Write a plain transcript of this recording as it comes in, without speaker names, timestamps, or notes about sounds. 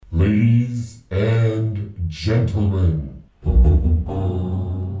Ladies and gentlemen.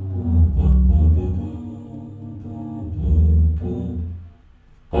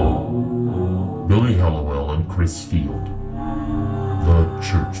 Billy Hallowell and Chris Field, the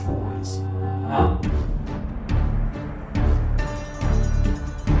Church Boys.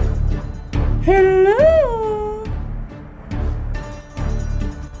 Hello!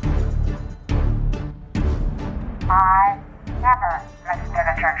 I never listen to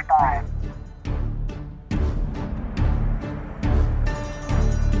the Church Boys.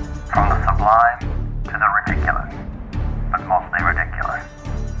 From the sublime to the ridiculous, but mostly ridiculous.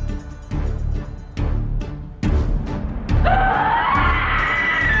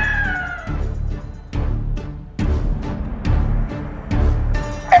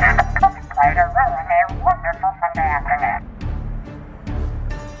 It's play to ruin a wonderful Sunday afternoon.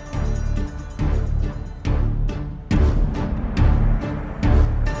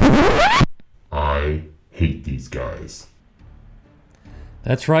 I hate these guys.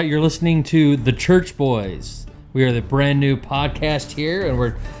 That's right, you're listening to The Church Boys. We are the brand new podcast here, and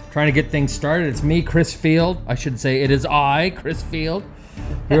we're trying to get things started. It's me, Chris Field. I should say it is I, Chris Field,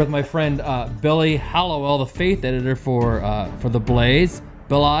 here with my friend Billy Hallowell, the faith editor for The Blaze.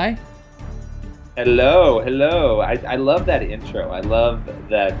 Billy? Hello. I love that intro. I love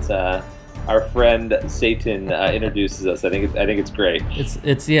that our friend Satan introduces us. I think it's great.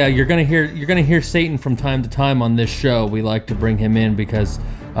 It's yeah. You're gonna hear Satan from time to time on this show. We like to bring him in because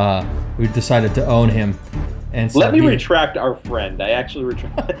we've decided to own him. And so let me retract our friend. I actually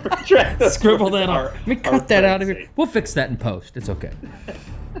retract. Scribble that on. Let me cut that out of here. We'll fix that in post. It's okay.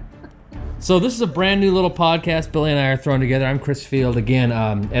 So this is a brand new little podcast Billy and I are throwing together. I'm Chris Field, again,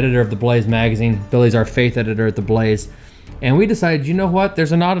 editor of The Blaze magazine. Billy's our faith editor at The Blaze. And we decided, you know what,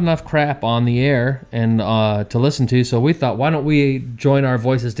 there's not enough crap on the air and to listen to, so we thought, why don't we join our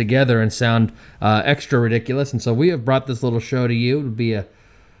voices together and sound extra ridiculous? And so we have brought this little show to you. It would be a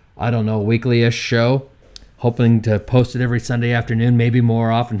weekly-ish show, hoping to post it every Sunday afternoon, maybe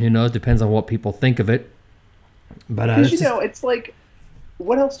more often, who knows, depends on what people think of it. But it's like,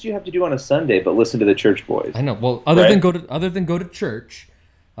 what else do you have to do on a Sunday but listen to the Church Boys? I know. Well, other than go to church,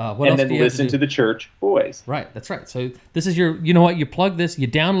 what else then do you listen have to the Church Boys. Right, that's right. So this is your, you know what, you plug this, you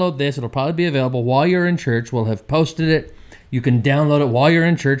download this, it'll probably be available while you're in church. We'll have posted it. You can download it while you're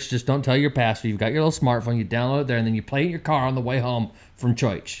in church. Just don't tell your pastor. You've got your little smartphone, you download it there, and then you play it in your car on the way home from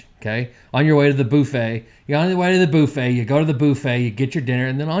church, okay? On your way to the buffet. You're on your way to the buffet, you go to the buffet, you get your dinner,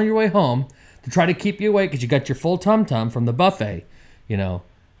 and then on your way home, to try to keep you awake because you got your full tum-tum from the buffet, you know.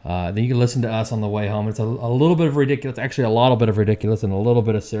 Then you can listen to us on the way home. It's a little bit of ridiculous, actually a lot of ridiculous and a little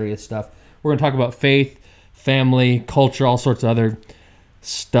bit of serious stuff. We're going to talk about faith, family, culture, all sorts of other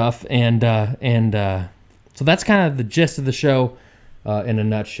stuff. And so that's kind of the gist of the show in a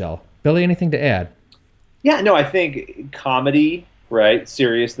nutshell. Billy, anything to add? Yeah, no, I think comedy, right?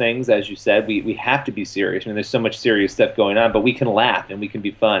 Serious things, as you said. We have to be serious. I mean, there's so much serious stuff going on, but we can laugh and we can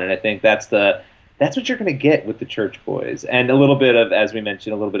be fun. And I think that's what you're going to get with the Church Boys. And a little bit of, as we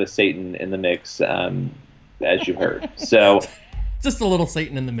mentioned, a little bit of Satan in the mix, as you heard. So just a little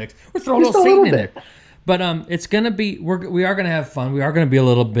Satan in the mix. We're throwing a little Satan in there. But it's going to be, we are going to have fun. We are going to be a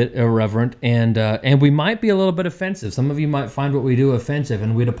little bit irreverent, and we might be a little bit offensive. Some of you might find what we do offensive,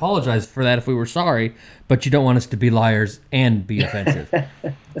 and we'd apologize for that if we were sorry, but you don't want us to be liars and be offensive.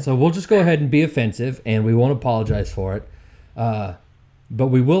 So we'll just go ahead and be offensive, and we won't apologize for it. But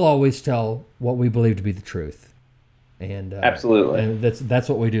we will always tell what we believe to be the truth. And absolutely. And that's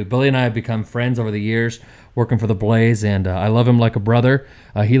what we do. Billy and I have become friends over the years working for The Blaze, and I love him like a brother.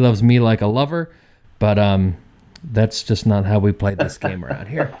 He loves me like a lover. But that's just not how we play this game around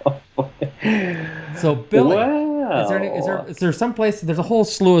here. So, Billy, wow. is there some place, there's a whole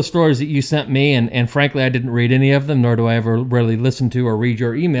slew of stories that you sent me, and frankly, I didn't read any of them, nor do I ever really listen to or read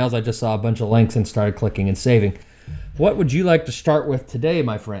your emails. I just saw a bunch of links and started clicking and saving. What would you like to start with today,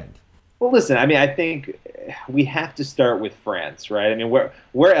 my friend? Well, listen, I mean, I think we have to start with France, right? I mean,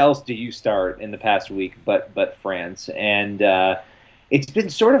 where else do you start in the past week but France? And it's been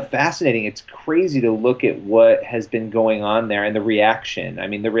sort of fascinating. It's crazy to look at what has been going on there and the reaction. I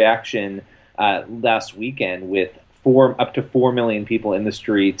mean, the reaction last weekend with up to 4 million people in the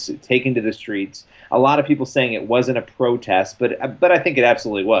streets, taken to the streets. A lot of people saying it wasn't a protest, but I think it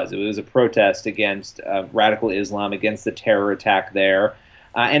absolutely was. It was a protest against radical Islam, against the terror attack there.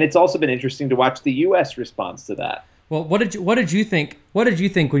 And it's also been interesting to watch the U.S. response to that. Well, what did you think? What did you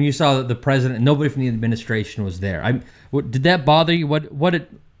think when you saw that the president and nobody from the administration was there? Did that bother you?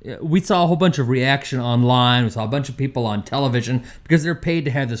 We saw a whole bunch of reaction online. We saw a bunch of people on television because they're paid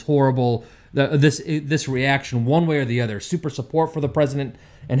to have this horrible this reaction one way or the other. Super support for the president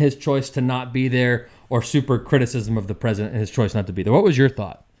and his choice to not be there, or super criticism of the president and his choice not to be there. What was your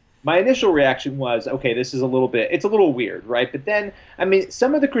thought? My initial reaction was, okay, it's a little weird, right? But then, I mean,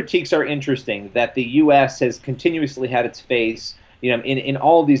 some of the critiques are interesting, that the U.S. has continuously had its face, in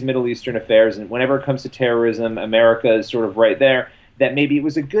all of these Middle Eastern affairs, and whenever it comes to terrorism, America is sort of right there, that maybe it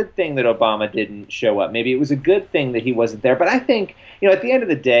was a good thing that Obama didn't show up. Maybe it was a good thing that he wasn't there. But I think, at the end of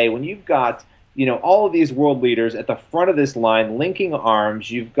the day, when you've got, all of these world leaders at the front of this line linking arms,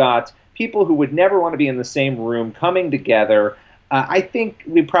 you've got people who would never want to be in the same room coming together. I think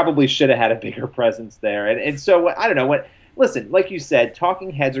we probably should have had a bigger presence there. And so, I don't know, listen, like you said, talking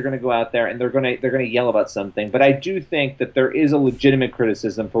heads are going to go out there and they're going to yell about something. But I do think that there is a legitimate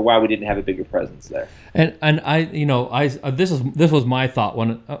criticism for why we didn't have a bigger presence there. And this was my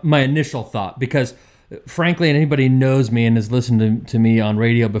thought, my initial thought, because frankly, and anybody knows me and has listened to me on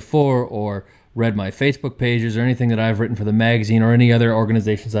radio before or read my Facebook pages or anything that I've written for the magazine or any other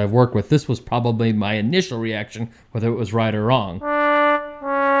organizations I've worked with, this was probably my initial reaction, whether it was right or wrong.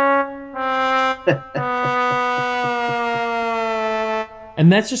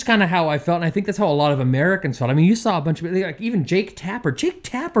 And that's just kind of how I felt, and I think that's how a lot of Americans felt. I mean, you saw a bunch of, like, even Jake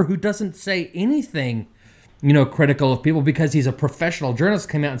Tapper, who doesn't say anything, critical of people because he's a professional journalist,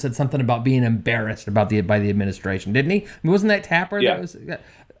 came out and said something about being embarrassed by the administration, didn't he? I mean, wasn't that Tapper? Yeah.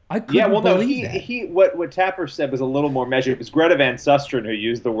 I couldn't believe that. What Tapper said was a little more measured. It was Greta Van Susteren who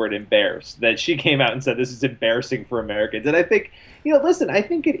used the word embarrassed, that she came out and said this is embarrassing for Americans. And I think, listen, I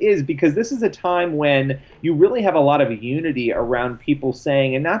think it is, because this is a time when you really have a lot of unity around people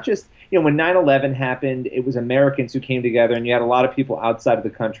saying, and not just, when 9/11 happened, it was Americans who came together, and you had a lot of people outside of the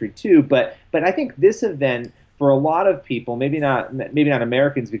country too. But I think this event, for a lot of people, maybe not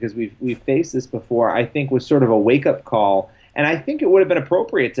Americans, because we've faced this before, I think was sort of a wake-up call. And I think it would have been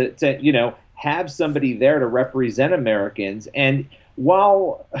appropriate to have somebody there to represent Americans. And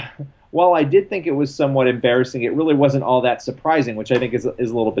while I did think it was somewhat embarrassing, it really wasn't all that surprising, which I think is a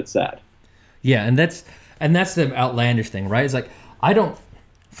little bit sad. Yeah, and that's the outlandish thing, right? It's like,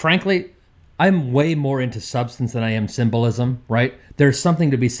 frankly, I'm way more into substance than I am symbolism, right? There's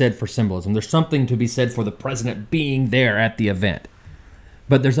something to be said for symbolism. There's something to be said for the president being there at the event.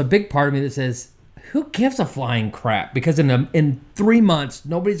 But there's a big part of me that says, who gives a flying crap? Because in 3 months,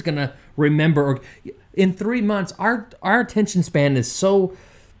 nobody's going to remember. Or in 3 months, our attention span is so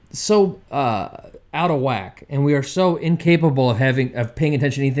out of whack, and we are so incapable of paying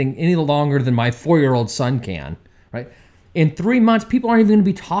attention to anything any longer than my 4-year-old son can. Right? In 3 months, people aren't even going to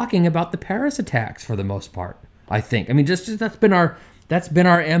be talking about the Paris attacks for the most part. I think. I mean, just that's been our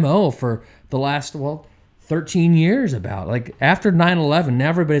MO for the last 13 years about. Like, after 9/11, now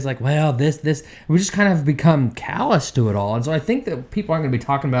everybody's like, well, this. We just kind of become callous to it all. And so I think that people aren't going to be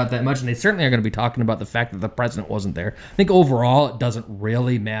talking about it that much, and they certainly are going to be talking about the fact that the president wasn't there. I think overall it doesn't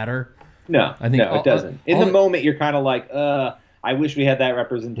really matter. No, it doesn't. In the moment, you're kind of like, I wish we had that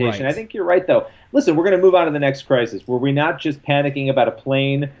representation. Right. I think you're right, though. Listen, we're going to move on to the next crisis. Were we not just panicking about a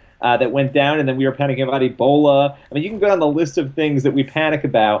plane that went down, and then we were panicking about Ebola? I mean, you can go down the list of things that we panic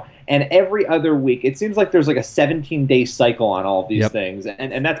about, and every other week, it seems like there's like a 17-day cycle on all of these things,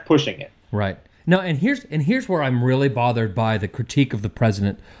 and that's pushing it. Right. No, and here's where I'm really bothered by the critique of the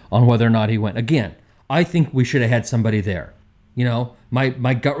president on whether or not he went. Again, I think we should have had somebody there.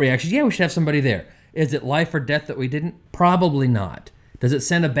 My gut reaction, we should have somebody there. Is it life or death that we didn't? Probably not. Does it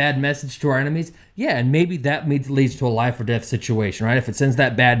send a bad message to our enemies? Yeah, and maybe that leads to a life or death situation, right? If it sends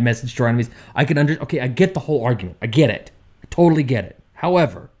that bad message to our enemies, I get the whole argument. I get it. I totally get it.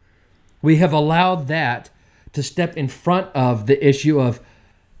 However, we have allowed that to step in front of the issue of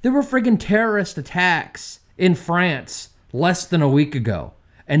there were friggin' terrorist attacks in France less than a week ago.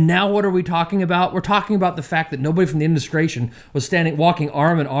 And now what are we talking about? We're talking about the fact that nobody from the administration was walking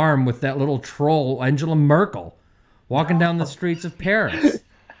arm in arm with that little troll, Angela Merkel, walking down the streets of Paris.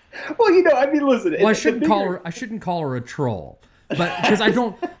 Well, listen. Well, I shouldn't call her a troll, but because I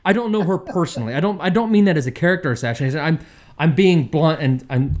don't know her personally. I don't mean that as a character assassination. I'm being blunt, and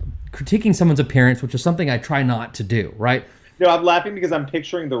I'm critiquing someone's appearance, which is something I try not to do. Right? No, I'm laughing because I'm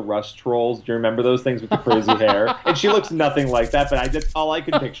picturing the Rust trolls. Do you remember those things with the crazy hair? And she looks nothing like that, but all I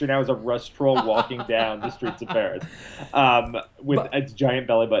can picture now is a Rust troll walking down the streets of Paris with a giant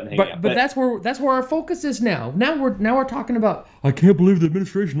belly button hanging out. But that's where our focus is now. Now we're talking about, I can't believe the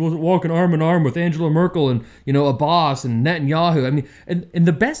administration wasn't walking arm in arm with Angela Merkel and Abbas and Netanyahu. I mean, and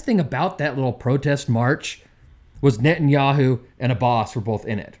the best thing about that little protest march was Netanyahu and Abbas were both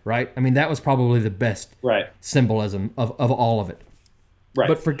in it, right? I mean, that was probably the best symbolism of all of it. Right.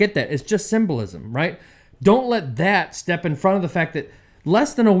 But forget that. It's just symbolism, right? Don't let that step in front of the fact that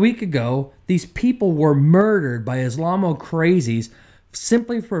less than a week ago, these people were murdered by Islamo-crazies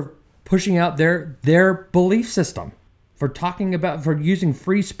simply for pushing out their belief system, for using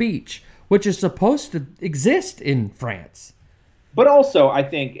free speech, which is supposed to exist in France. But also, I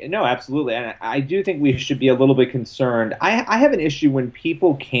think, no, absolutely. And I do think we should be a little bit concerned. I have an issue when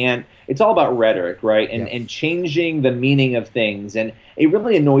people can't, it's all about rhetoric, right? And changing the meaning of things. And it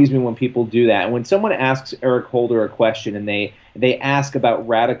really annoys me when people do that. And when someone asks Eric Holder a question and they ask about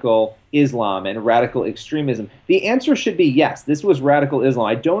radical Islam and radical extremism, the answer should be yes, this was radical Islam.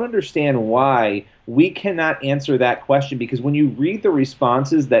 I don't understand why we cannot answer that question, because when you read the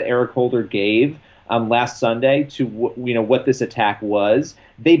responses that Eric Holder gave last Sunday to what this attack was,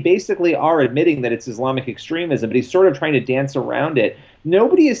 they basically are admitting that it's Islamic extremism, but he's sort of trying to dance around it.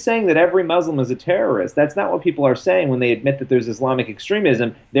 Nobody is saying that every Muslim is a terrorist. That's not what people are saying when they admit that there's Islamic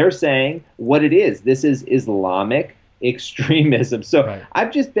extremism. They're saying what it is. This is Islamic extremism. So Right.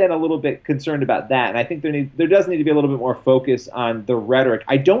 I've just been a little bit concerned about that, and I think there does need to be a little bit more focus on the rhetoric.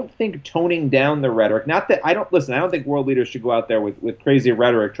 I don't think toning down the rhetoric, not that I don't think world leaders should go out there with crazy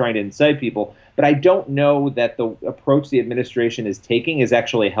rhetoric trying to incite people, but I don't know that the approach the administration is taking is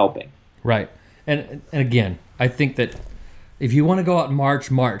actually helping. Right. And again, I think that if you want to go out and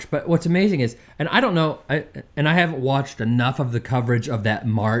march. But what's amazing is, and I don't know, I haven't watched enough of the coverage of that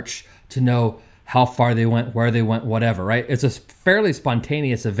march to know how far they went, where they went, whatever, right? It's a fairly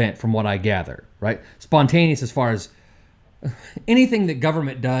spontaneous event from what I gather, right? Spontaneous as far as anything that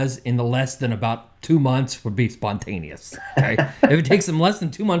government does in the less than about 2 months would be spontaneous. Okay? If it takes them less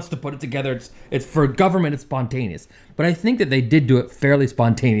than 2 months to put it together, it's for government, it's spontaneous. But I think that they did do it fairly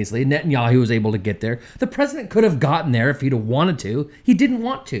spontaneously. Netanyahu was able to get there. The president could have gotten there if he'd have wanted to. He didn't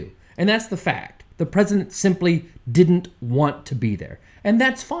want to. And that's the fact. The president simply didn't want to be there. And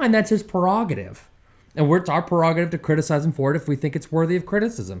that's fine. That's his prerogative. And it's our prerogative to criticize him for it if we think it's worthy of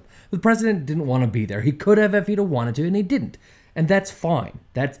criticism. The president didn't want to be there. He could have if he'd have wanted to, and he didn't. And that's fine.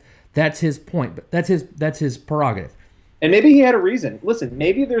 That's his point. But that's his prerogative. And maybe he had a reason. Listen,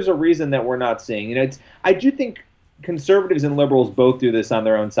 maybe there's a reason that we're not seeing. I do think conservatives and liberals both do this on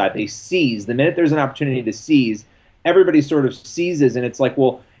their own side. They seize. The minute there's an opportunity to seize, everybody sort of seizes, and it's like,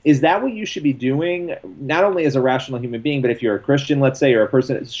 well, is that what you should be doing, not only as a rational human being, but if you're a Christian, let's say, or a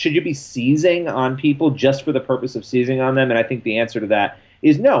person, should you be seizing on people just for the purpose of seizing on them? And I think the answer to that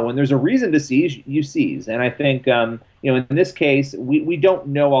is no. When there's a reason to seize, you seize. And I think, in this case, we don't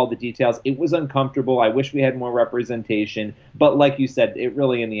know all the details. It was uncomfortable. I wish we had more representation. But like you said, it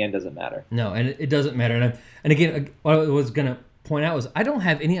really, in the end, doesn't matter. No, and it doesn't matter. And again, what I was going to point out was I don't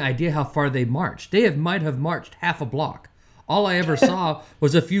have any idea how far they marched. They might have marched half a block. All I ever saw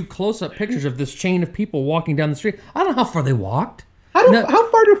was a few close-up pictures of this chain of people walking down the street. I don't know how far they walked. How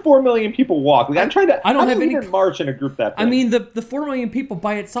far do 4 million people walk? Like, I'm trying to. I don't have any march in a group that big. I mean, the 4 million people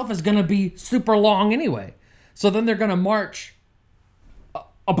by itself is going to be super long anyway. So then they're going to march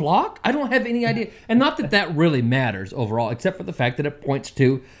a block? I don't have any idea. And not that really matters overall, except for the fact that it points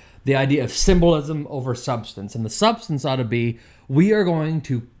to the idea of symbolism over substance. And the substance ought to be, we are going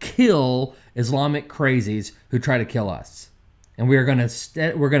to kill Islamic crazies who try to kill us. And we're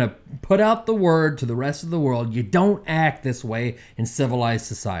gonna put out the word to the rest of the world. You don't act this way in civilized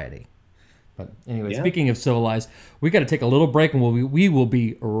society. But anyway, Speaking of civilized, we got to take a little break, and we will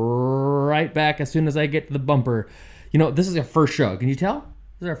be right back as soon as I get to the bumper. This is our first show. Can you tell?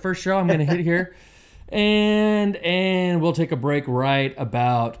 This is our first show. I'm gonna hit here, and we'll take a break right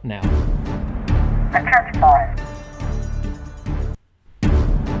about now. The Church Boys.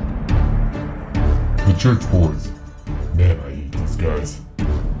 The Church Boys. Man, I hate these guys.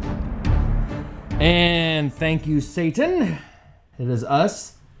 And thank you, Satan. It is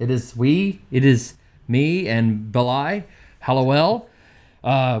us. It is we. It is me and Belai. Hallowell.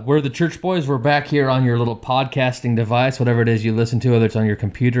 We're the Church Boys. We're back here on your little podcasting device, whatever it is you listen to, whether it's on your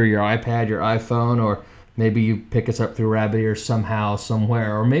computer, your iPad, your iPhone, or maybe you pick us up through Rabbit Ear somehow,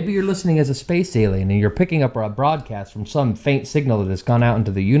 somewhere, or maybe you're listening as a space alien and you're picking up a broadcast from some faint signal that has gone out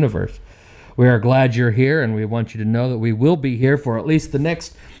into the universe. We are glad you're here, and we want you to know that we will be here for at least the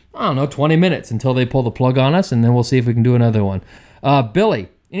next, 20 minutes until they pull the plug on us, and then we'll see if we can do another one. Billy,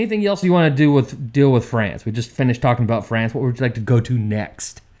 anything else you want to deal with France? We just finished talking about France. What would you like to go to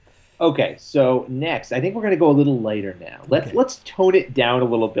next? Okay, so next, I think we're going to go a little lighter now. Let's tone it down a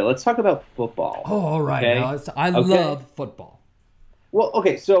little bit. Let's talk about football. Oh, all right. Okay? Now, I love football. Well,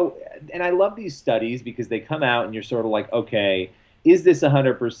 okay, so, and I love these studies because they come out and you're sort of like, okay, is this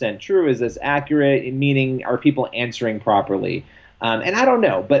 100% true? Is this accurate? Meaning, are people answering properly? And I don't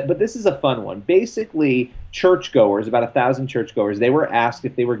know, but this is a fun one. Basically, churchgoers, about 1,000 churchgoers, they were asked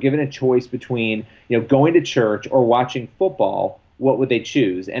if they were given a choice between going to church or watching football, what would they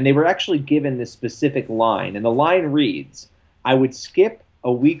choose? And they were actually given this specific line. And the line reads, I would skip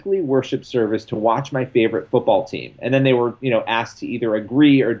a weekly worship service to watch my favorite football team. And then they were, asked to either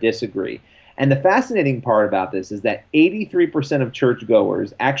agree or disagree. And the fascinating part about this is that 83% of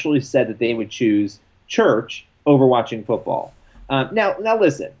churchgoers actually said that they would choose church over watching football. Now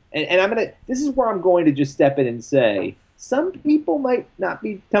listen, and this is where I'm going to just step in and say, some people might not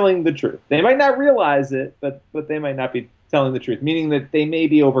be telling the truth. They might not realize it, but they might not be telling the truth, meaning that they may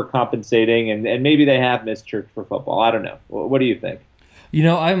be overcompensating and maybe they have missed church for football. I don't know. What do you think?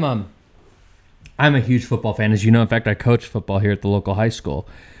 I'm a huge football fan, as you know. In fact, I coach football here at the local high school,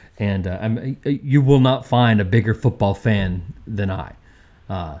 and you will not find a bigger football fan than I.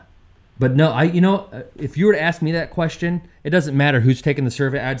 But no, if you were to ask me that question, it doesn't matter who's taking the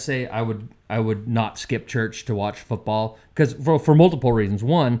survey. I'd say I would not skip church to watch football because for multiple reasons.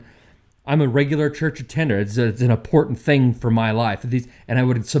 One, I'm a regular church attender. It's an important thing for my life. And I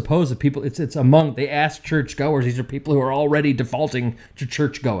would suppose that people, they ask church goers. These are people who are already defaulting to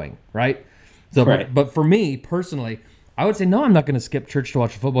church going, right? So, right. But for me personally, I would say no. I'm not going to skip church to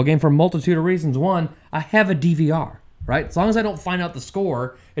watch a football game for a multitude of reasons. One, I have a DVR. Right? As long as I don't find out the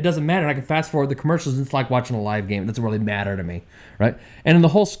score, it doesn't matter. I can fast forward the commercials. It's like watching a live game. It doesn't really matter to me. Right? And in the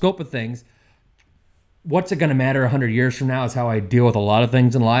whole scope of things, what's it going to matter 100 years from now is how I deal with a lot of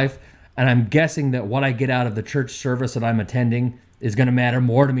things in life. And I'm guessing that what I get out of the church service that I'm attending is going to matter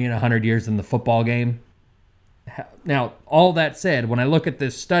more to me in 100 years than the football game. Now, all that said, when I look at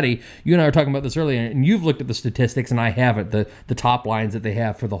this study, you and I were talking about this earlier, and you've looked at the statistics, and I haven't, the top lines that they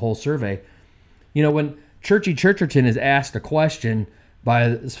have for the whole survey. When Churchy Churcherton is asked a question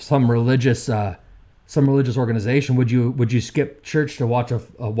by some religious organization, would you skip church to watch a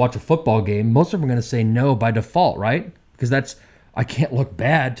football game? Most of them are going to say no by default, right? Because I can't look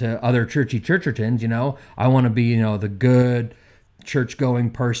bad to other Churchy Churchertons. I want to be the good church going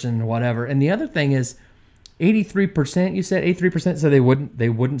person, whatever. And the other thing is, 83%. You said 83% said they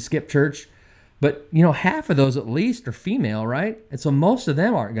wouldn't skip church, but half of those at least are female, right? And so most of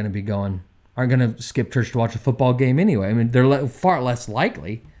them aren't going to skip church to watch a football game anyway. I mean, they're far less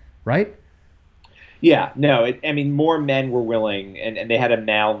likely, right? Yeah, no, more men were willing, and they had a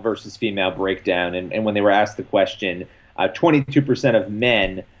male versus female breakdown. And when they were asked the question, 22% of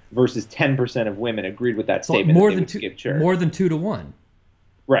men versus 10% of women agreed with that statement. More than 2 to 1.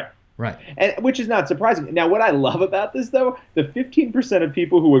 Right. And which is not surprising. Now, what I love about this, though, the 15% of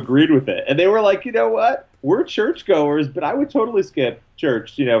people who agreed with it, and they were like, you know what? We're churchgoers, but I would totally skip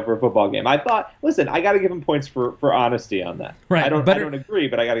church, for a football game. I thought, listen, I got to give them points for honesty on that. Right. I don't agree,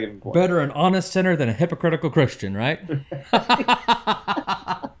 but I got to give them points. Better an honest sinner than a hypocritical Christian, right?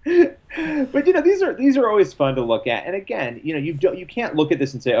 But these are always fun to look at, and again, you can't look at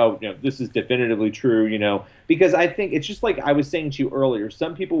this and say, oh, this is definitively true, because I think it's just like I was saying to you earlier.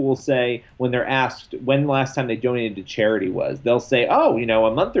 Some people will say when they're asked when the last time they donated to charity was, they'll say, oh,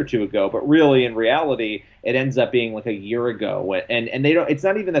 a month or two ago, but really in reality, it ends up being like a year ago, and they don't. It's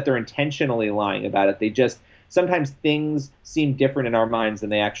not even that they're intentionally lying about it. They just sometimes things seem different in our minds than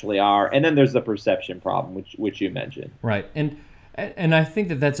they actually are, and then there's the perception problem, which you mentioned. Right, and I think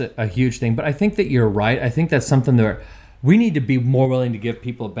that that's a huge thing, but I think that you're right. I think that's something that we need to be more willing to give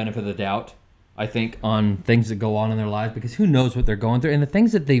people a benefit of the doubt, I think, on things that go on in their lives, because who knows what they're going through, and the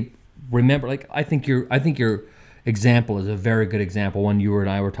things that they remember. Like, I think your example is a very good example, one you and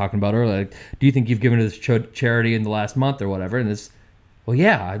I were talking about earlier. Like, do you think you've given to this charity in the last month or whatever? And this, well,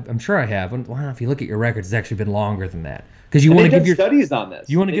 yeah, I'm sure I have. Well, if you look at your records, it's actually been longer than that, because you want to give studies on this.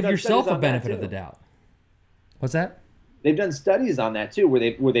 You want to give yourself a benefit of the doubt. What's that? They've done studies on that too,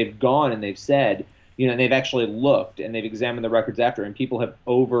 where they've gone and they've said, and they've actually looked and they've examined the records after, and people have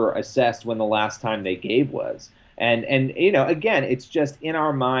over-assessed when the last time they gave was. And again, it's just in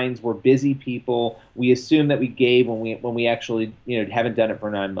our minds. We're busy people. We assume that we gave when we actually haven't done it for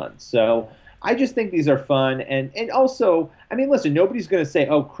 9 months. So I just think these are fun, and also, listen, nobody's going to say,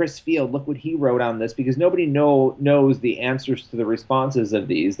 oh, Chris Field, look what he wrote on this, because nobody knows the answers to the responses of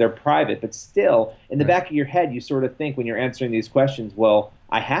these. They're private, but still, in the back of your head, you sort of think when you're answering these questions, well,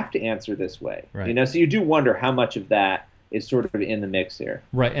 I have to answer this way. Right. So you do wonder how much of that is sort of in the mix here.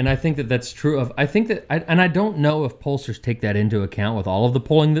 Right, and I think that that's true. I don't know if pollsters take that into account with all of the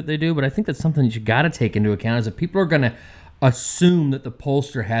polling that they do, but I think that's something that you got to take into account, is that people are going to assume that the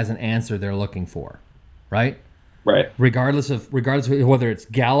pollster has an answer they're looking for, right? Right. Regardless of whether it's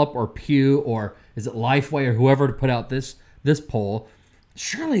Gallup or Pew or is it Lifeway or whoever to put out this poll,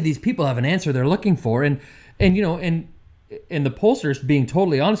 surely these people have an answer they're looking for, and the pollsters being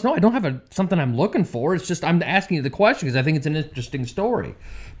totally honest, no, I don't have something I'm looking for. It's just I'm asking you the question because I think it's an interesting story.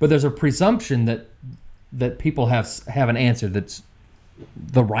 But there's a presumption that people have an answer that's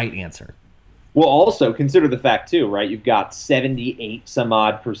the right answer. Well, also consider the fact too, right? You've got 78 some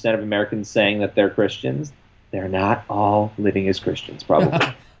odd percent of Americans saying that they're Christians. They're not all living as Christians, probably.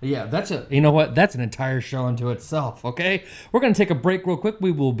 Yeah, you know what? That's an entire show unto itself, okay? We're going to take a break real quick.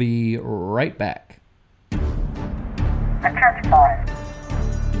 We will be right back. The Church Boys.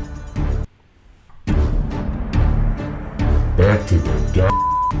 Back to the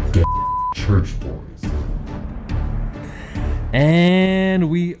Church Boys. And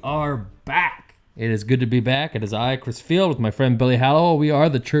we are back. It is good to be back. It is I, Chris Field, with my friend Billy Hallowell. We are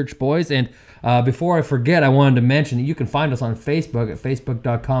the Church Boys. And before I forget, I wanted to mention that you can find us on Facebook at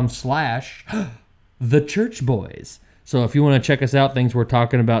facebook.com/the Church Boys. So if you want to check us out, things we're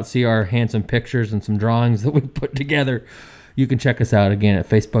talking about, see our handsome pictures and some drawings that we put together, you can check us out again at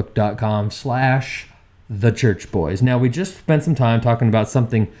facebook.com/the Church Boys. Now, we just spent some time talking about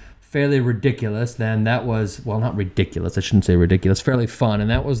something fairly ridiculous. Then that was, well, not ridiculous. I shouldn't say ridiculous. Fairly fun. And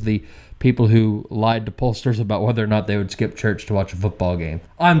that was the people who lied to pollsters about whether or not they would skip church to watch a football game.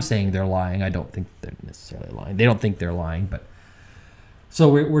 I'm saying they're lying. I don't think they're necessarily lying. They don't think they're lying, but... So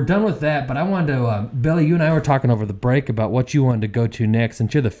we're done with that, but I wanted to, Billy, you and I were talking over the break about what you wanted to go to next.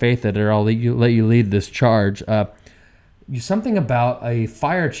 Since you're the faith editor, I'll let you lead this charge. Something about a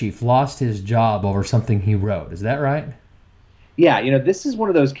fire chief lost his job over something he wrote. Is that right? Yeah, this is one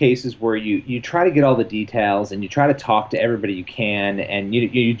of those cases where you try to get all the details and you try to talk to everybody you can, and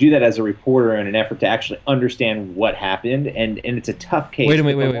you do that as a reporter in an effort to actually understand what happened, and it's a tough case.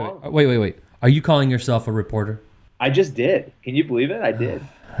 Wait. Are you calling yourself a reporter? I just did. Can you believe it? I did.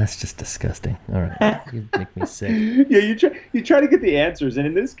 That's just disgusting. All right. You make me sick. Yeah, you try to get the answers. And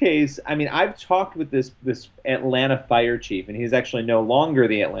in this case, I mean, I've talked with this Atlanta fire chief, and he's actually no longer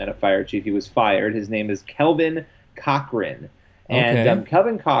the Atlanta fire chief. He was fired. His name is Kelvin Cochran. And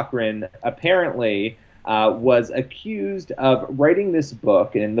Kelvin Cochran apparently was accused of writing this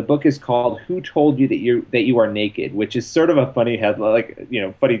book, and the book is called "Who Told You That You Are Naked," which is sort of a funny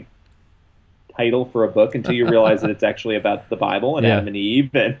funny title for a book until you realize that it's actually about the Bible and Adam and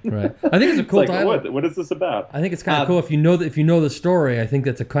Eve. And right. I think it's a cool title. What is this about? I think it's kind of cool if you know the story. I think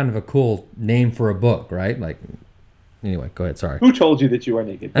that's a kind of a cool name for a book, right? Like, anyway, go ahead. Sorry. Who told you that you are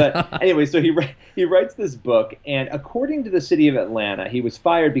naked? But anyway, so he writes this book, and according to the city of Atlanta, he was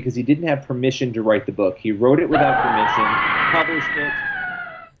fired because he didn't have permission to write the book. He wrote it without permission, published it.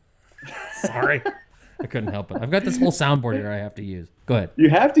 Sorry, I couldn't help it. I've got this whole soundboard here I have to use. Go ahead. You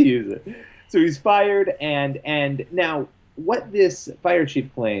have to use it. So he's fired, and now what this fire chief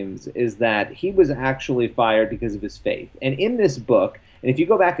claims is that he was actually fired because of his faith. And in this book, and if you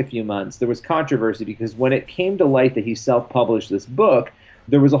go back a few months, there was controversy because when it came to light that he self-published this book,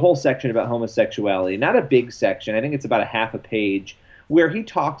 there was a whole section about homosexuality. Not a big section, I think it's about a half a page, where he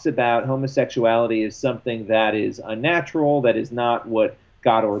talks about homosexuality as something that is unnatural, that is not what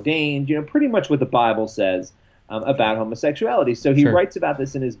God ordained, pretty much what the Bible says about homosexuality. So he writes about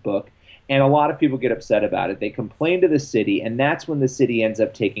this in his book. And a lot of people get upset about it. They complain to the city, and that's when the city ends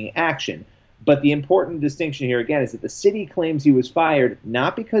up taking action. But the important distinction here, again, is that the city claims he was fired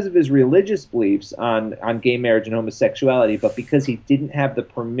not because of his religious beliefs on gay marriage and homosexuality, but because he didn't have the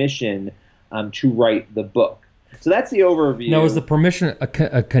permission to write the book. So that's the overview. Now, is the permission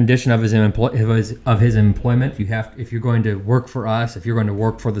a condition of his employment? If you're going to work for us, if you're going to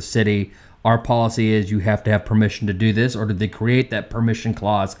work for the city, our policy is you have to have permission to do this, or did they create that permission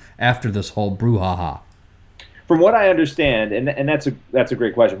clause after this whole brouhaha? From what I understand, and that's a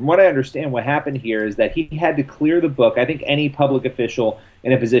great question. From what I understand, what happened here is that he had to clear the book. I think any public official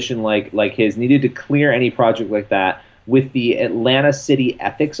in a position like his needed to clear any project like that with the Atlanta City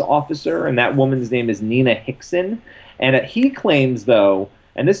Ethics Officer, and that woman's name is Nina Hickson. And he claims, though,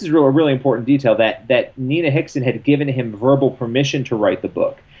 and this is a really important detail, that Nina Hickson had given him verbal permission to write the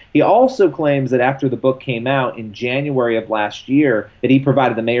book. He also claims that after the book came out in January of last year, that he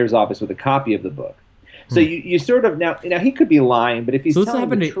provided the mayor's office with a copy of the book. So you sort of now he could be lying, but if he's telling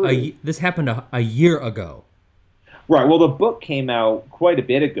the truth, this happened a year ago, right? Well, the book came out quite a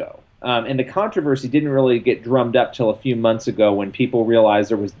bit ago, and the controversy didn't really get drummed up till a few months ago when people realized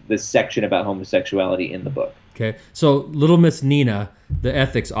there was this section about homosexuality in the book. Okay, so Little Miss Nina, the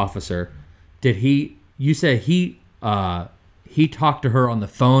ethics officer, you said he talked to her on the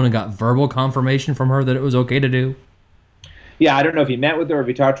phone and got verbal confirmation from her that it was okay to do? Yeah, I don't know if he met with her or if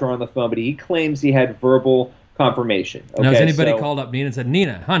he talked to her on the phone, but he claims he had verbal confiration. Okay, now, has anybody called up Nina and said,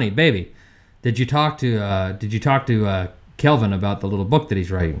 "Nina, honey, baby, did you talk to Kelvin about the little book that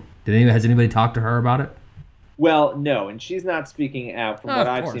he's writing? Has anybody talked to her about it?" Well, no, and she's not speaking out from Oh, what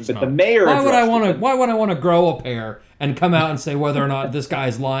of I've course seen. But not. the mayor. Why would I addressed want to? it. Why would I want to grow a pair and come out and say whether or not this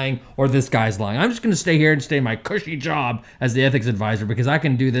guy's lying or this guy's lying? I'm just going to stay here and stay in my cushy job as the ethics advisor because I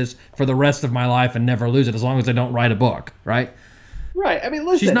can do this for the rest of my life and never lose it as long as I don't write a book, right? Right. I mean,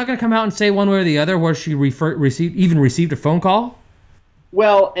 listen. She's not going to come out and say one way or the other where she received a phone call.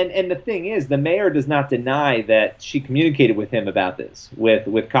 Well, and the thing is, the mayor does not deny that she communicated with him about this,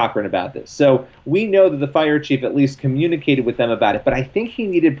 with Cochran about this. So we know that the fire chief at least communicated with them about it. But I think he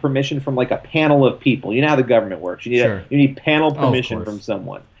needed permission from like a panel of people. You know how the government works. You need panel permission from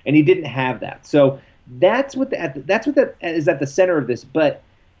someone, and he didn't have that. So that's what that is at the center of this. But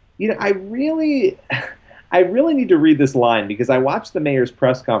I really need to read this line because I watched the mayor's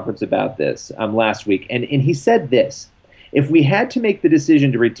press conference about this last week, and he said this. If we had to make the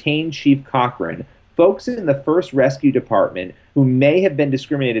decision to retain Chief Cochran, folks in the 1st Rescue Department who may have been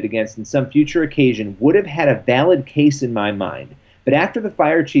discriminated against in some future occasion would have had a valid case in my mind. But after the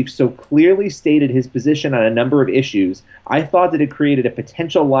fire chief so clearly stated his position on a number of issues, I thought that it created a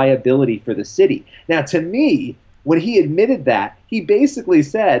potential liability for the city. Now, to me, when he admitted that, he basically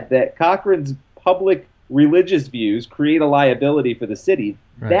said that Cochran's public religious views create a liability for the city.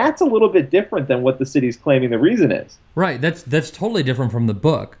 Right. That's a little bit different than what the city's claiming the reason is. Right. That's totally different from the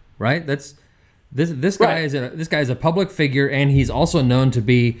book. Right. This guy is a public figure, and he's also known to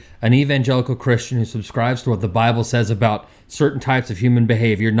be an evangelical Christian who subscribes to what the Bible says about certain types of human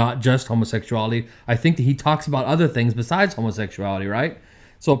behavior, not just homosexuality. I think that he talks about other things besides homosexuality. Right.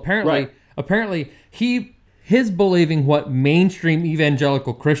 So apparently his believing what mainstream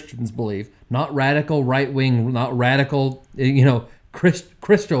evangelical Christians believe, not radical right-wing, not radical,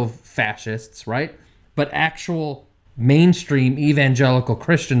 Christo fascists, right? But actual mainstream evangelical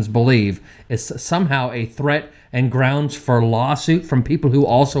Christians believe is somehow a threat and grounds for lawsuit from people who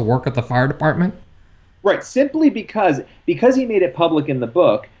also work at the fire department? Right, simply because he made it public in the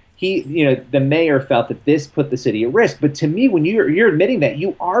book, the mayor felt that this put the city at risk. But to me, when you're admitting that,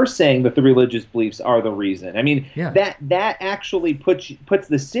 you are saying that the religious beliefs are the reason. I mean, that actually puts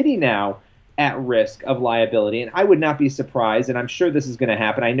the city now at risk of liability. And I would not be surprised, and I'm sure this is going to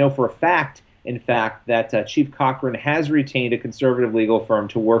happen. I know for a fact, in fact, that Chief Cochran has retained a conservative legal firm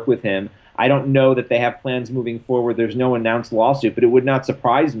to work with him. I don't know that they have plans moving forward. There's no announced lawsuit, but it would not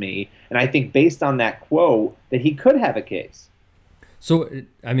surprise me. And I think based on that quote, that he could have a case. So,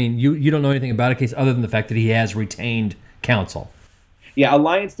 I mean, you don't know anything about a case other than the fact that he has retained counsel. Yeah,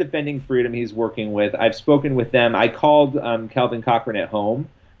 Alliance Defending Freedom he's working with. I've spoken with them. I called Calvin Cochran at home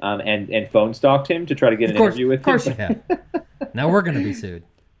and phone stalked him to try to get an interview with him. Of course you have. Now we're going to be sued.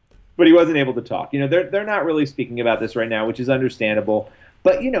 But he wasn't able to talk. They're not really speaking about this right now, which is understandable.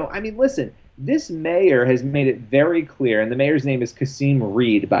 But, listen, this mayor has made it very clear, and the mayor's name is Kasim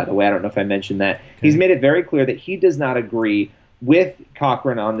Reed, by the way. I don't know if I mentioned that. Okay. He's made it very clear that he does not agree with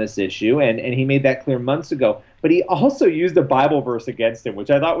Cochran on this issue, and he made that clear months ago. But he also used a Bible verse against him,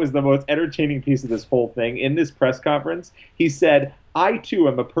 which I thought was the most entertaining piece of this whole thing. In this press conference, he said, I, too,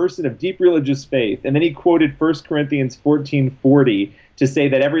 am a person of deep religious faith. And then he quoted 1 Corinthians 14:40 to say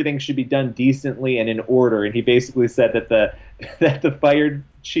that everything should be done decently and in order. And he basically said that the fired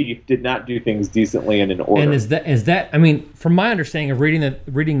chief did not do things decently and in order. And is that? I mean, from my understanding of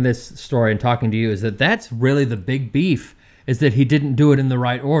reading this story and talking to you, is that that's really the big beef, is that he didn't do it in the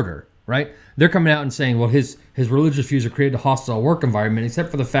right order, right? They're coming out and saying, well, his religious views have created a hostile work environment,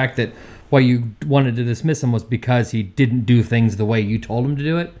 except for the fact that why you wanted to dismiss him was because he didn't do things the way you told him to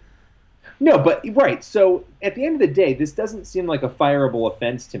do it? No, but right. So at the end of the day, this doesn't seem like a fireable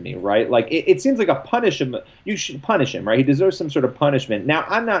offense to me, right? Like it seems like you should punish him, right? He deserves some sort of punishment. Now,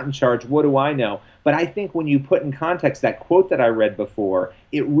 I'm not in charge. What do I know? But I think when you put in context that quote that I read before,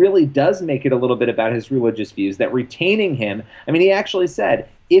 it really does make it a little bit about his religious views, that retaining him, I mean, he actually said,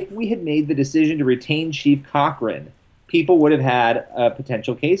 if we had made the decision to retain Chief Cochran, people would have had a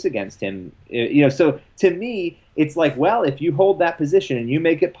potential case against him. So to me, it's like, well, if you hold that position and you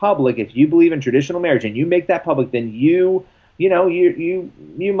make it public, if you believe in traditional marriage and you make that public, then you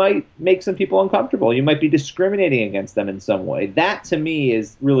might make some people uncomfortable. You might be discriminating against them in some way. That, to me,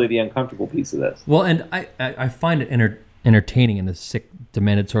 is really the uncomfortable piece of this. Well, and I find it entertaining in this sick,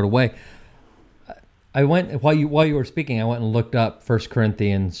 demented sort of way. I went while you were speaking. I went and looked up 1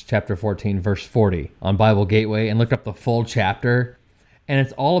 Corinthians chapter 14, verse 40 on Bible Gateway, and looked up the full chapter, and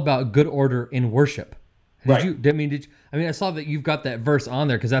it's all about good order in worship. I saw that you've got that verse on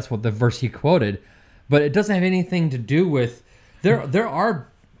there because that's what the verse he quoted, but it doesn't have anything to do with. There are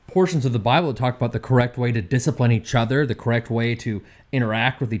portions of the Bible that talk about the correct way to discipline each other, the correct way to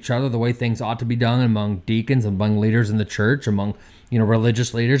interact with each other, the way things ought to be done among deacons, among leaders in the church, among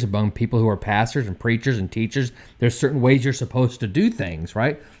religious leaders, among people who are pastors and preachers and teachers. There's certain ways you're supposed to do things,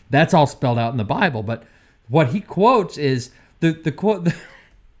 right? That's all spelled out in the Bible. But what he quotes is the quote.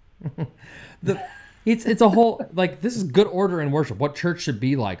 It's a whole, like, this is good order in worship, what church should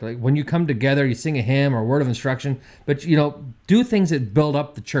be like. Like, when you come together, you sing a hymn or a word of instruction, but, do things that build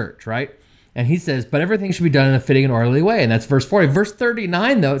up the church, right? And he says, but everything should be done in a fitting and orderly way. And that's verse 40. Verse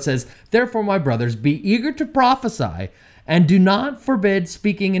 39, though, it says, therefore, my brothers, be eager to prophesy and do not forbid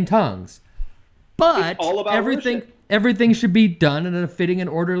speaking in tongues. But It's all about worship. Everything should be done in a fitting and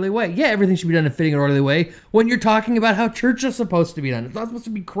orderly way. Yeah, everything should be done in a fitting and orderly way when you're talking about how church is supposed to be done. It's not supposed to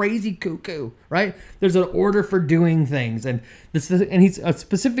be crazy cuckoo, right? There's an order for doing things. And he's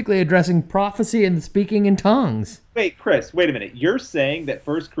specifically addressing prophecy and speaking in tongues. Wait, Chris, wait a minute. You're saying that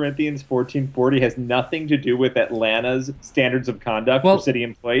 1 Corinthians 14:40 has nothing to do with Atlanta's standards of conduct for city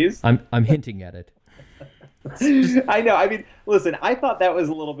employees? I'm hinting at it. I know. I mean, listen, I thought that was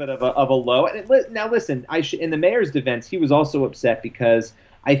a little bit of a low. Now, listen, in the mayor's defense, he was also upset because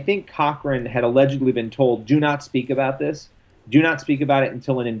I think Cochran had allegedly been told, do not speak about this. Do not speak about it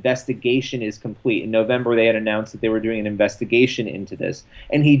until an investigation is complete. In November, they had announced that they were doing an investigation into this.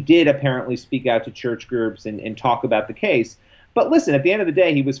 And he did apparently speak out to church groups and talk about the case. But listen, at the end of the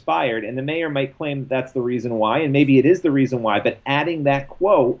day, he was fired, and the mayor might claim that's the reason why, and maybe it is the reason why, but adding that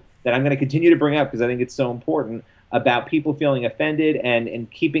quote that I'm going to continue to bring up because I think it's so important about people feeling offended and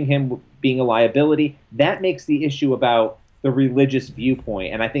keeping him being a liability, that makes the issue about the religious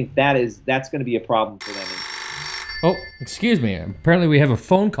viewpoint. And I think that's going to be a problem for them. Oh, excuse me. Apparently we have a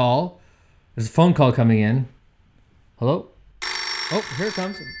phone call. There's a phone call coming in. Hello? Oh, here it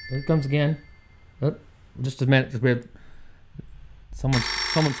comes. Here it comes again. Oh, just a minute. We have someone's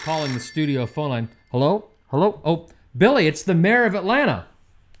calling the studio phone line. Hello? Hello? Oh, Billy, it's the mayor of Atlanta.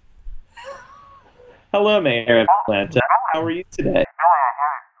 Hello, Mayor of Atlanta. How are you today? Billy, I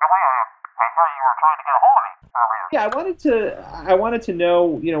hear you were trying to get a hold of me earlier. Yeah, I wanted to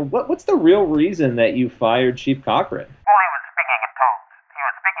know, what's the real reason that you fired Chief Cochran? Well, he was speaking in tongues. He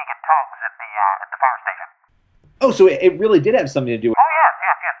was speaking in tongues at the fire station. Oh, so it really did have something to do with. Oh,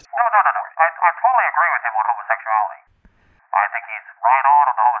 yes. No. I totally agree with him on homosexuality. I think he's right on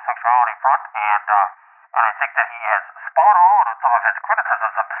the homosexuality front, and I think that he has spot on some of his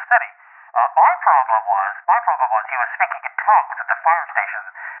criticisms of the city. My problem was he was speaking in tongues at the fire station.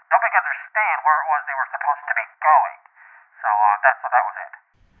 Nobody could understand where it was they were supposed to be going. So that was it.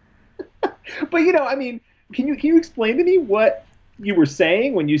 But I mean, can you explain to me what you were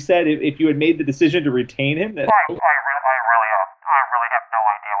saying when you said if you had made the decision to retain him? That I really have no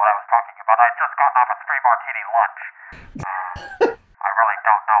idea what I was talking about. I had just gotten off a 3-martini lunch. I really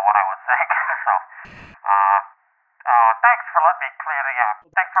don't know what I was saying. So, thanks for letting me clear the.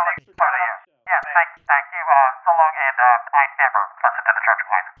 Thanks for letting me clear the. Yeah, thank you. So long, and I never listen to the church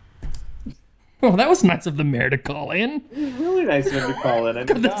voice. Well, that was nice of the mayor to call in. It was really nice of him to call in. I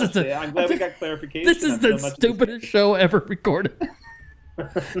mean, I'm glad we got clarification. This is the stupidest show ever recorded.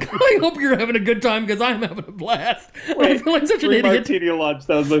 I hope you're having a good time because I'm having a blast. I feel like such an idiot. Martini lunch.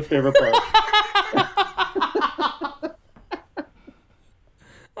 That was my favorite part.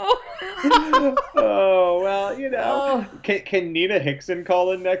 Oh well, Can Nina Hickson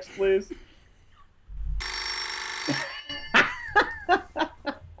call in next, please?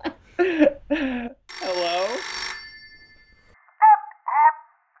 Hello.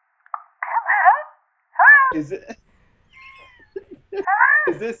 Is it?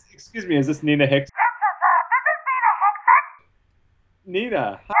 Is this? Excuse me. Is this Nina Hickson? This is Nina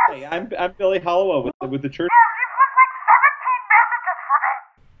Hickson. Nina, hi. I'm Billy Hollowell with the church. You've left like 17 messages for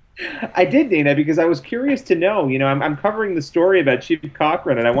me. I did, Nina, because I was curious to know. I'm covering the story about Chief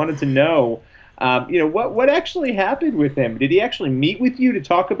Cochran, and I wanted to know, what actually happened with him. Did he actually meet with you to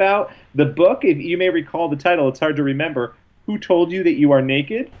talk about the book? If you may recall the title, it's hard to remember. Who Told You That You Are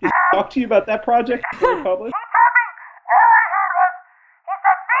Naked? Did he talk to you about that project before it published? He told me, all I heard was, he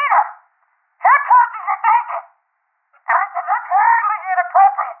said, Nina, who told you you're naked? And I said, that's highly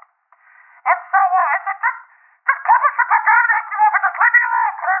inappropriate. And so I said, just publish the book. I'm going to you over. Just leave me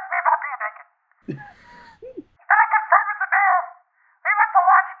alone. Don't ask me about being naked. Then I confirmed with the mayor. We went to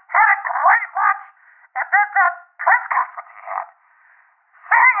lunch, had a great lunch, and then that press conference he had.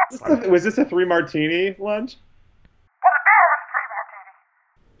 Seriously. Was this a 3-martini lunch? Well, the mayor was 3 martini.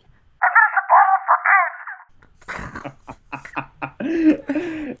 I finished a bottle of vermouth.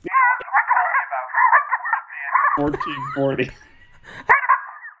 Yeah, I got it. 1440. I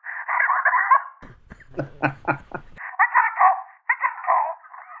gotta go.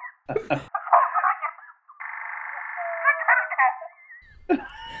 God,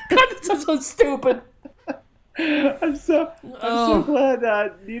 this is so stupid. I'm so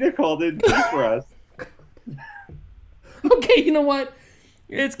glad Nina called in for us. Okay, you know what?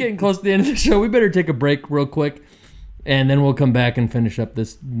 It's getting close to the end of the show. We better take a break real quick, and then we'll come back and finish up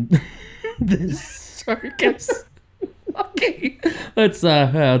this this circus. Okay, let's.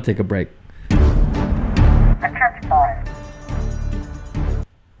 I'll take a break. The Church Boys.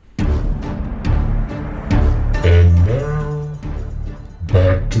 And now,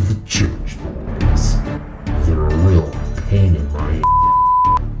 back to the Church Boys. They're a real pain in my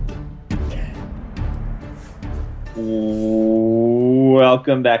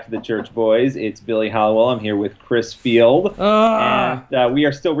Welcome back to the Church Boys. It's Billy Hallowell. I'm here with Chris Field. And we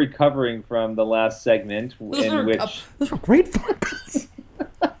are still recovering from the last segment in which... Those were great fun.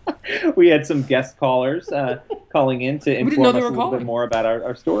 we had some guest callers calling in to inform us a little bit more about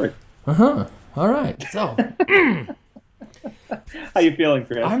our story. All right. So, how you feeling,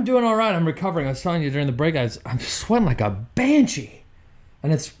 Chris? I'm doing all right. I'm recovering. I was telling you during the break, I'm sweating like a banshee,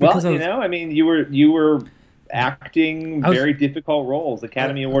 and it's because you were acting very difficult roles,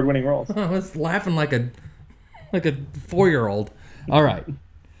 Academy Award-winning roles. I was laughing like a 4-year-old. All right,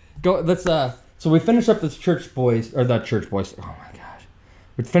 go. Let's. So we finished up this Church Boys. Oh my gosh,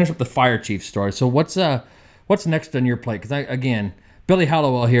 we finished up the Fire Chief story. So what's next on your plate? Because Billy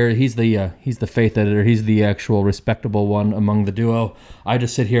Hallowell here. He's the faith editor. He's the actual respectable one among the duo. I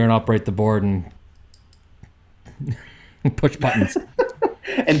just sit here and operate the board and push buttons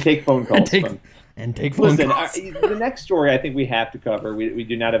and take phone calls. Take phone calls. The next story I think we have to cover. We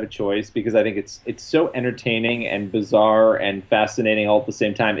do not have a choice because I think it's so entertaining and bizarre and fascinating all at the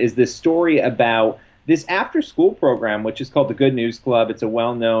same time. Is this story about this after-school program, which is called the Good News Club? It's a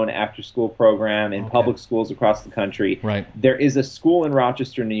well-known after-school program in public schools across the country. Right. There is a school in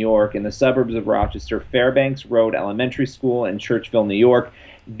Rochester, New York, in the suburbs of Rochester, Fairbanks Road Elementary School in Churchville, New York.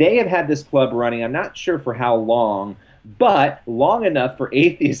 They have had this club running, I'm not sure for how long, but long enough for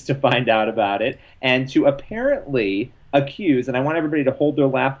atheists to find out about it and to apparently accuse, and I want everybody to hold their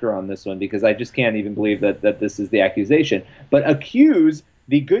laughter on this one because I just can't even believe that this is the accusation, but accuse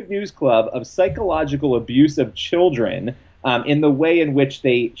the Good News Club of psychological abuse of children in the way in which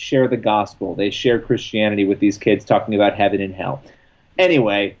they share the gospel. They share Christianity with these kids, talking about heaven and hell.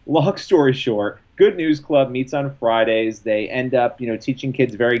 Anyway, long story short, Good News Club meets on Fridays. They end up, teaching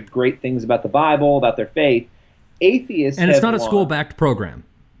kids very great things about the Bible, about their faith. Atheists and it's not a school-backed program.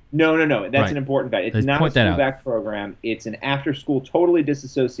 No. That's an important fact. It's not a school-backed program. It's an after-school, totally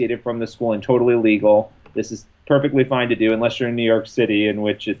disassociated from the school and totally legal. This is perfectly fine to do unless you're in New York City, in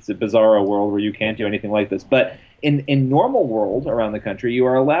which it's a bizarro world where you can't do anything like this. But in normal world around the country, you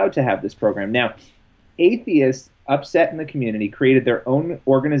are allowed to have this program. Now, atheists upset in the community created their own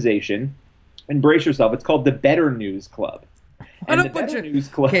organization. And brace yourself. It's called the Better News Club. And the Better News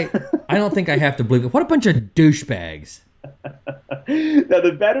Club. Okay, I don't think I have to believe it. What a bunch of douchebags. Now,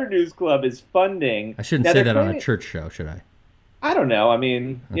 the Better News Club is funding... I shouldn't say that on a church show, should I? I don't know. I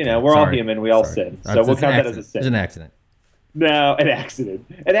mean, we're all human. We all sin. So we'll count that as a sin. It's an accident. No, an accident.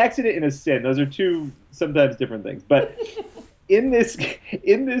 An accident and a sin. Those are two sometimes different things. But in this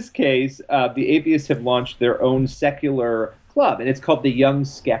case, the atheists have launched their own secular club, and it's called the Young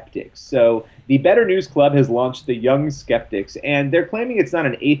Skeptics. So the Better News Club has launched the Young Skeptics, and they're claiming it's not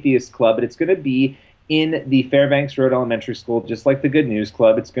an atheist club, but it's going to be in the Fairbanks Road Elementary School, just like the Good News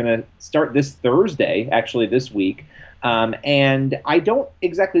Club. It's going to start this Thursday, actually this week. And I don't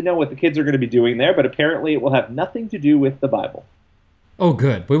exactly know what the kids are going to be doing there, but apparently it will have nothing to do with the Bible. Oh,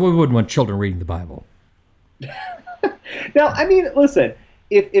 good. We wouldn't want children reading the Bible. Now, I mean, listen,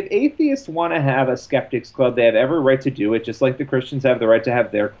 if atheists want to have a skeptics club, they have every right to do it, just like the Christians have the right to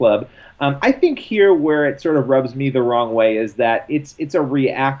have their club. I think here where it sort of rubs me the wrong way is that it's a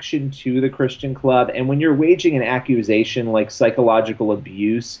reaction to the Christian club, and when you're waging an accusation like psychological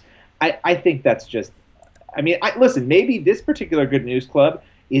abuse, I think that's just... I mean, listen, maybe this particular Good News Club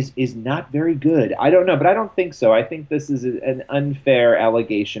is not very good. I don't know, but I don't think so. I think this is an unfair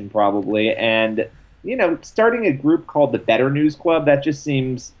allegation probably, and starting a group called the Better News Club, that just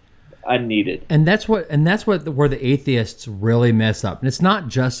seems unneeded. And that's where the atheists really mess up. And it's not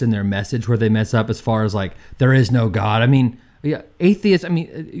just in their message where they mess up as far as like there is no God. I mean, atheists. I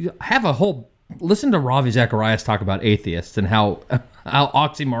mean, listen to Ravi Zacharias talk about atheists and how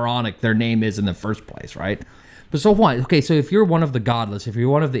oxymoronic their name is in the first place, right? But so what? Okay, so if you're one of the godless, if you're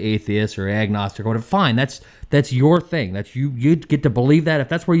one of the atheists or agnostic or whatever, fine. That's your thing. That's you get to believe that. If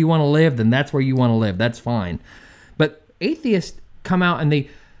that's where you want to live, then that's where you want to live. That's fine. But atheists come out and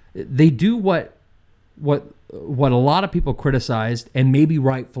they do what what a lot of people criticized, and maybe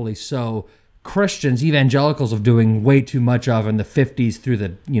rightfully so, Christians, evangelicals, of doing way too much of in the 50s through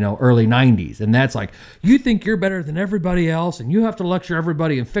the early 90s. And that's like, you think you're better than everybody else and you have to lecture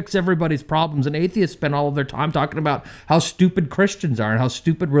everybody and fix everybody's problems. And atheists spend all of their time talking about how stupid Christians are and how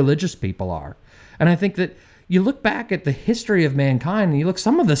stupid religious people are. And I think that you look back at the history of mankind and you look,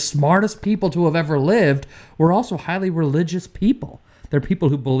 some of the smartest people to have ever lived were also highly religious people. They're people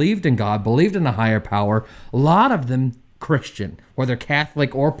who believed in God, believed in a higher power, a lot of them Christian, whether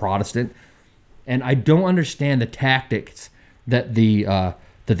Catholic or Protestant. And I don't understand the tactics that the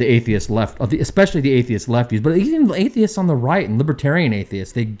atheists left, especially the atheist lefties, but even the atheists on the right and libertarian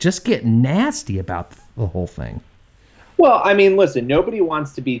atheists, they just get nasty about the whole thing. Well, I mean, listen, nobody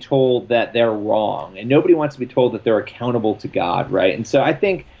wants to be told that they're wrong, and nobody wants to be told that they're accountable to God, right? And so I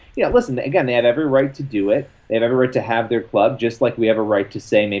think, listen, again, they have every right to do it. They have every right to have their club, just like we have a right to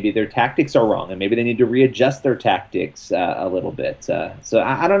say maybe their tactics are wrong and maybe they need to readjust their tactics a little bit. So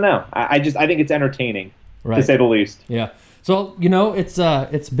I don't know. I think it's entertaining, right, to say the least. Yeah. So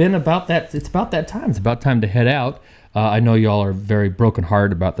it's been about that. It's about that time. It's about time to head out. I know y'all are very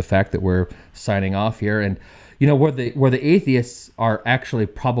brokenhearted about the fact that we're signing off here, and where the atheists are actually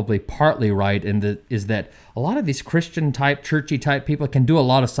probably partly right, is that a lot of these Christian type, churchy type people can do a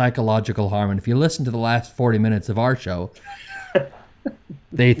lot of psychological harm. And if you listen to the last 40 minutes of our show,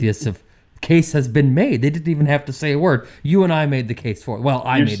 the atheists case has been made. They didn't even have to say a word. You and I made the case for it. Well,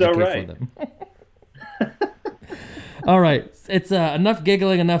 I made the case for them. All right. It's enough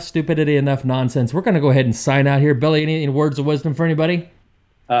giggling, enough stupidity, enough nonsense. We're going to go ahead and sign out here. Billy, any words of wisdom for anybody?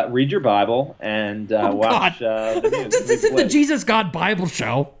 Read your Bible and watch the news. This isn't the Jesus God Bible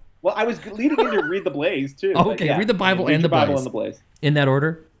show. Well, I was leading into Read the Blaze, too. Oh, okay, read the Bible and the Blaze. In that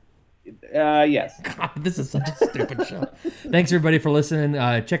order? Yes. God, this is such a stupid show. Thanks, everybody, for listening.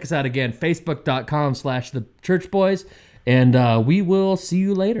 Check us out again, facebook.com/thechurchboys, and we will see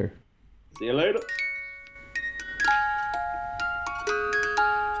you later. See you later.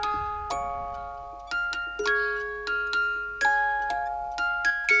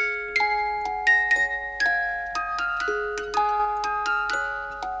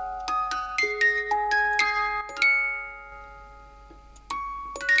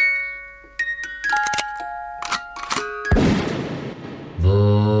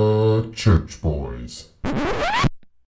 The Church Boys.